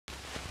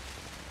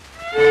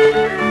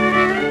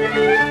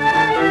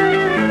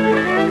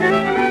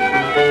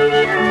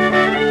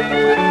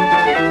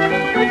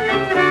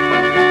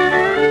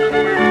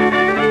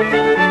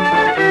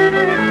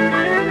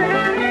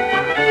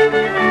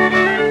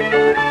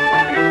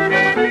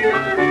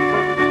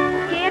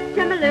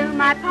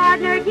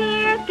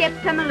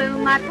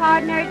Skip-Tumaloo, my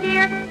partner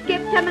dear,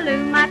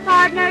 Skip-Tumaloo, my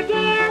partner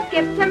dear,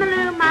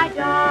 Skip-Tumaloo, my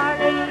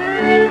darling.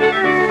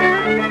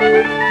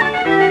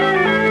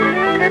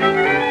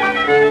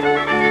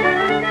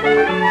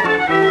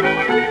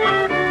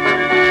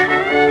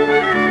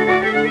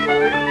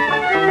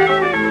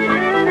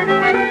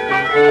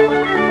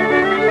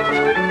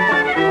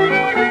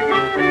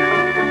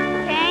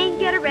 Can't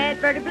get a red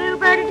bird, a blue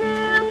bird, a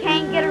doo.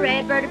 Can't get a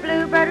red bird, a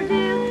blue bird, a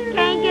doo.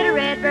 Can't get a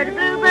red bird, a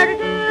blue bird, a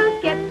doo.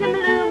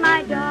 Skip-Tumaloo,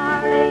 my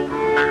darling.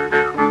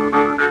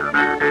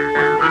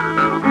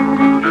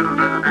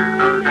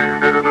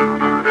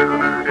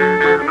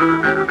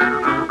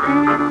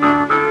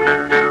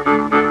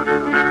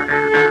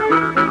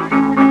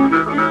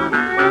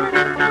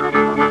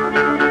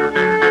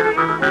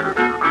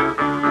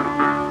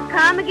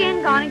 Come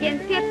again, gone again,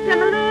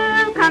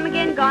 Skip-Tumaloo. Come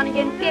again, gone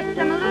again,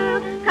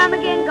 Skip-Tumaloo. Come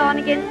again, gone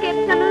again,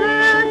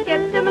 Skip-Tumaloo.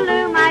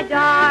 Skip-Tumaloo, my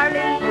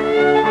darling.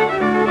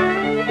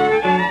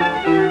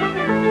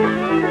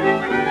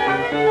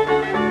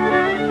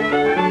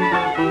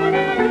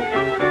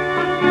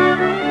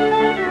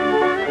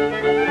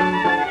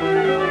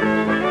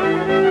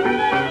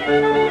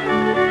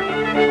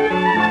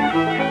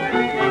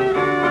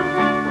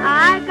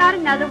 I've got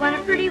another one, a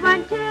pretty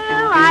one too.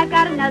 I've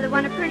got another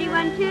one, a pretty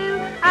one too.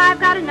 I've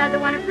got another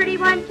one, a pretty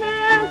one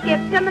too.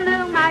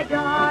 Skip-Tumaloo, my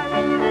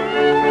darling.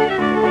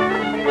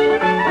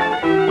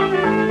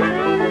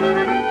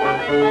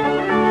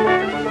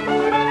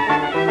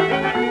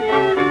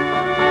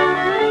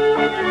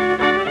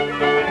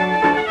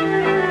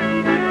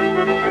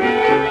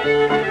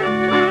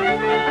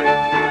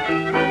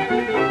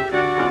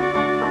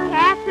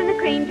 Cats in the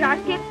cream jar,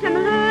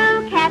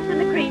 Skip-Tumaloo. Cats in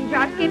the cream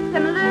jar,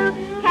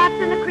 Skip-Tumaloo. Cats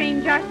in the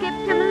cream jar,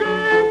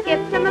 Skip-Tumaloo.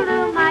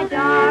 Skip-Tumaloo, my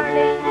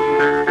darling.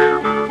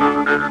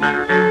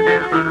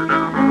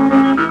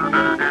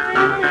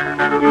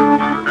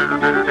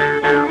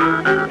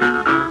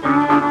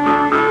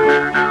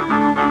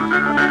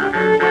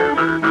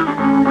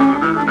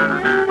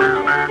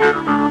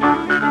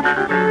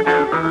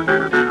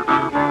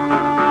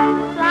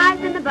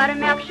 Flies in the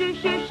buttermilk, shoo,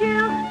 shoo,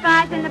 shoo.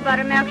 Flies in the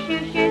buttermilk, shoo,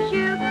 shoo,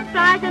 shoo.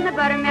 Flies in the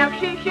buttermilk,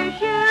 shoo, shoo,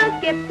 shoo.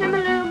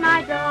 Skip-Tumaloo,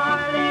 my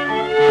darling.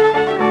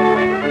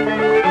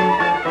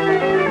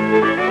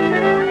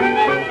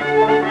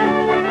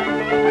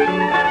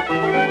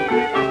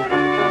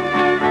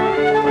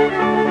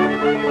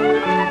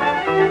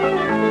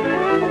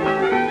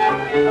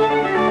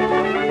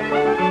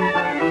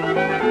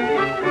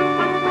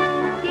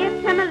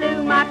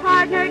 Skip-Tumaloo, my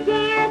partner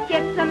dear,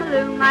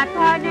 Skip-Tumaloo, my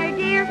partner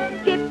dear,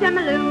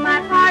 Skip-Tumaloo,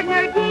 my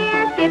partner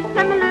dear,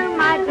 Skip-Tumaloo,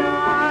 my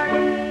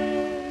darling.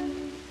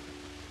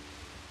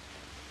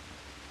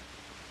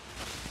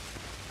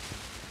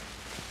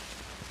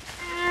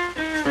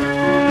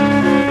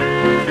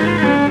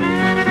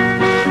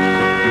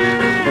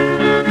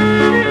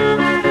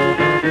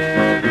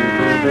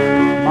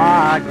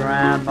 My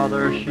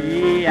grandmother,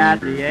 she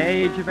at the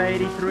age of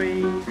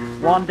 83,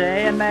 one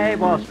day in May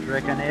was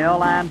stricken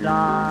ill and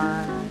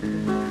died.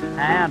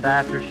 And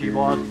after she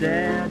was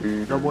dead,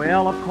 the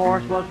will of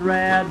course was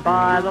read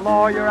by the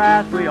lawyer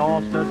as we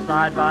all stood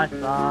side by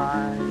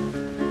side.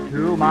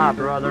 To my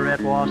brother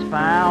it was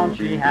found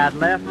she had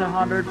left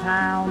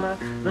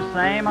 £100, the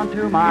same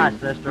unto my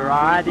sister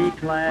I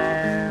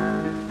declare.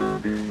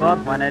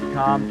 But when it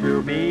come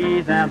to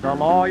me, then the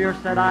lawyer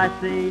said, I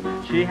see,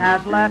 she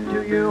has left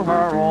to you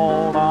her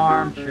old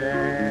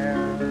armchair.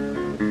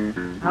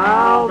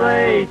 How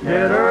they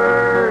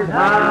tittered,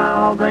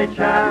 how they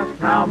chaffed,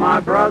 how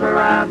my brother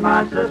and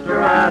my sister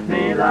at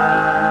me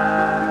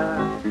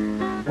laughed.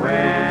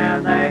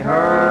 When they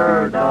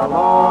heard the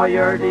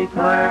lawyer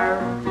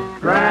declare,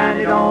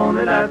 Granny'd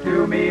only left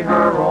to me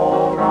her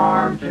old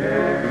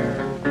armchair.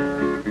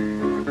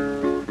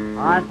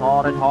 I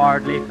thought it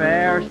hardly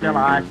fair, still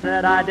I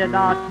said I did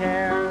not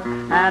care,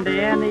 and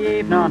in the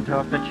evening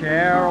took the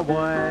chair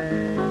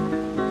away.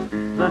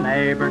 The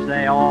neighbors,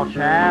 they all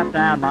chaffed,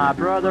 and my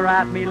brother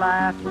at me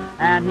laughed,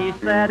 and he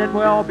said it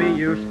will be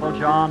useful,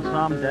 John,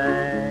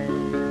 someday.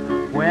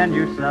 When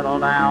you settle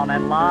down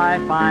in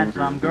life, find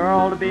some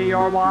girl to be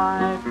your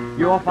wife,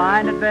 you'll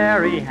find it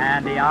very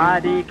handy, I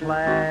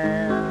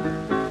declare.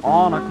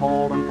 On a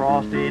cold and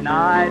frosty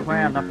night,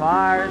 when the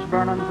fire's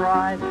burning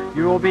bright,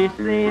 you'll be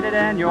seated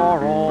in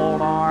your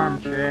old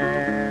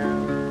armchair.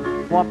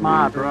 What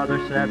my brother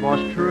said was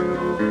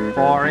true,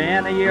 for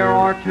in a year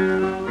or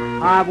two,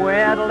 I've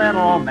wed a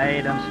little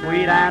maiden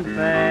sweet and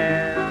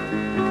fair.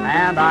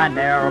 And I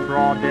ne'er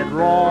abroad did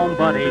roam,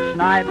 but each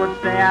night would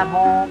stay at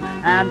home,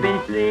 and be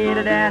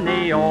seated in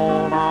the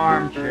old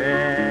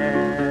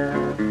armchair.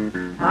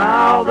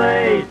 How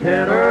they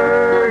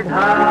tittered,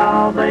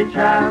 how they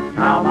chaffed,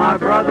 how my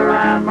brother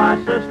and my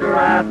sister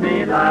at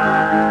me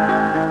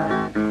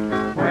laughed.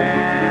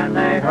 When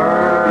they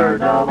heard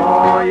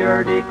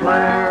lawyer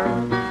declare,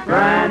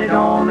 Granny'd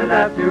only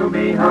left to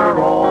me her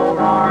old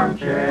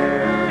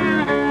armchair.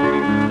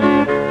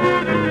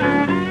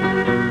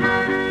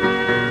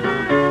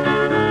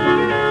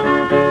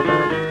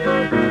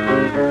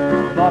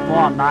 But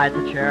one night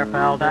the chair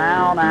fell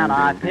down, and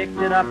I picked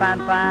it up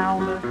and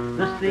found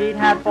the seat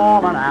had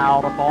fallen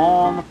out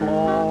upon the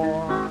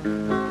floor.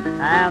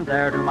 And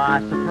there to my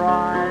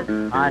surprise,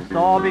 I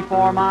saw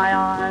before my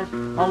eyes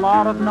a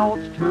lot of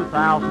notes,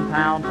 2,000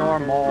 pounds or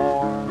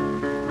more.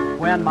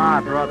 When my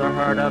brother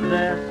heard of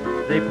this,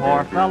 the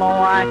poor fellow,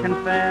 I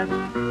confess,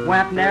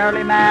 went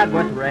nearly mad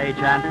with rage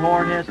and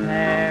tore his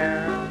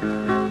hair.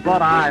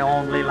 But I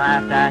only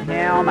laughed at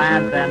him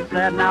and then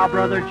said, now,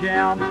 Brother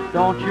Jim,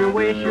 don't you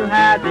wish you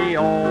had the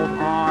old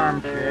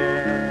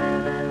armchair?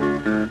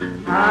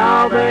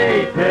 How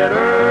they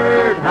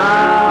tittered,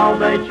 how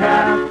they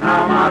chaffed,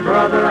 how my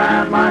brother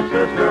and my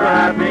sister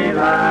had me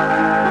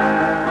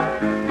laugh.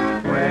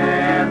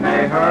 When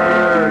they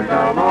heard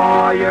the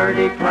lawyer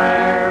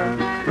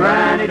declare,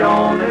 Granny'd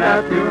only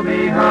left to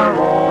me her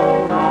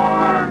old armchair.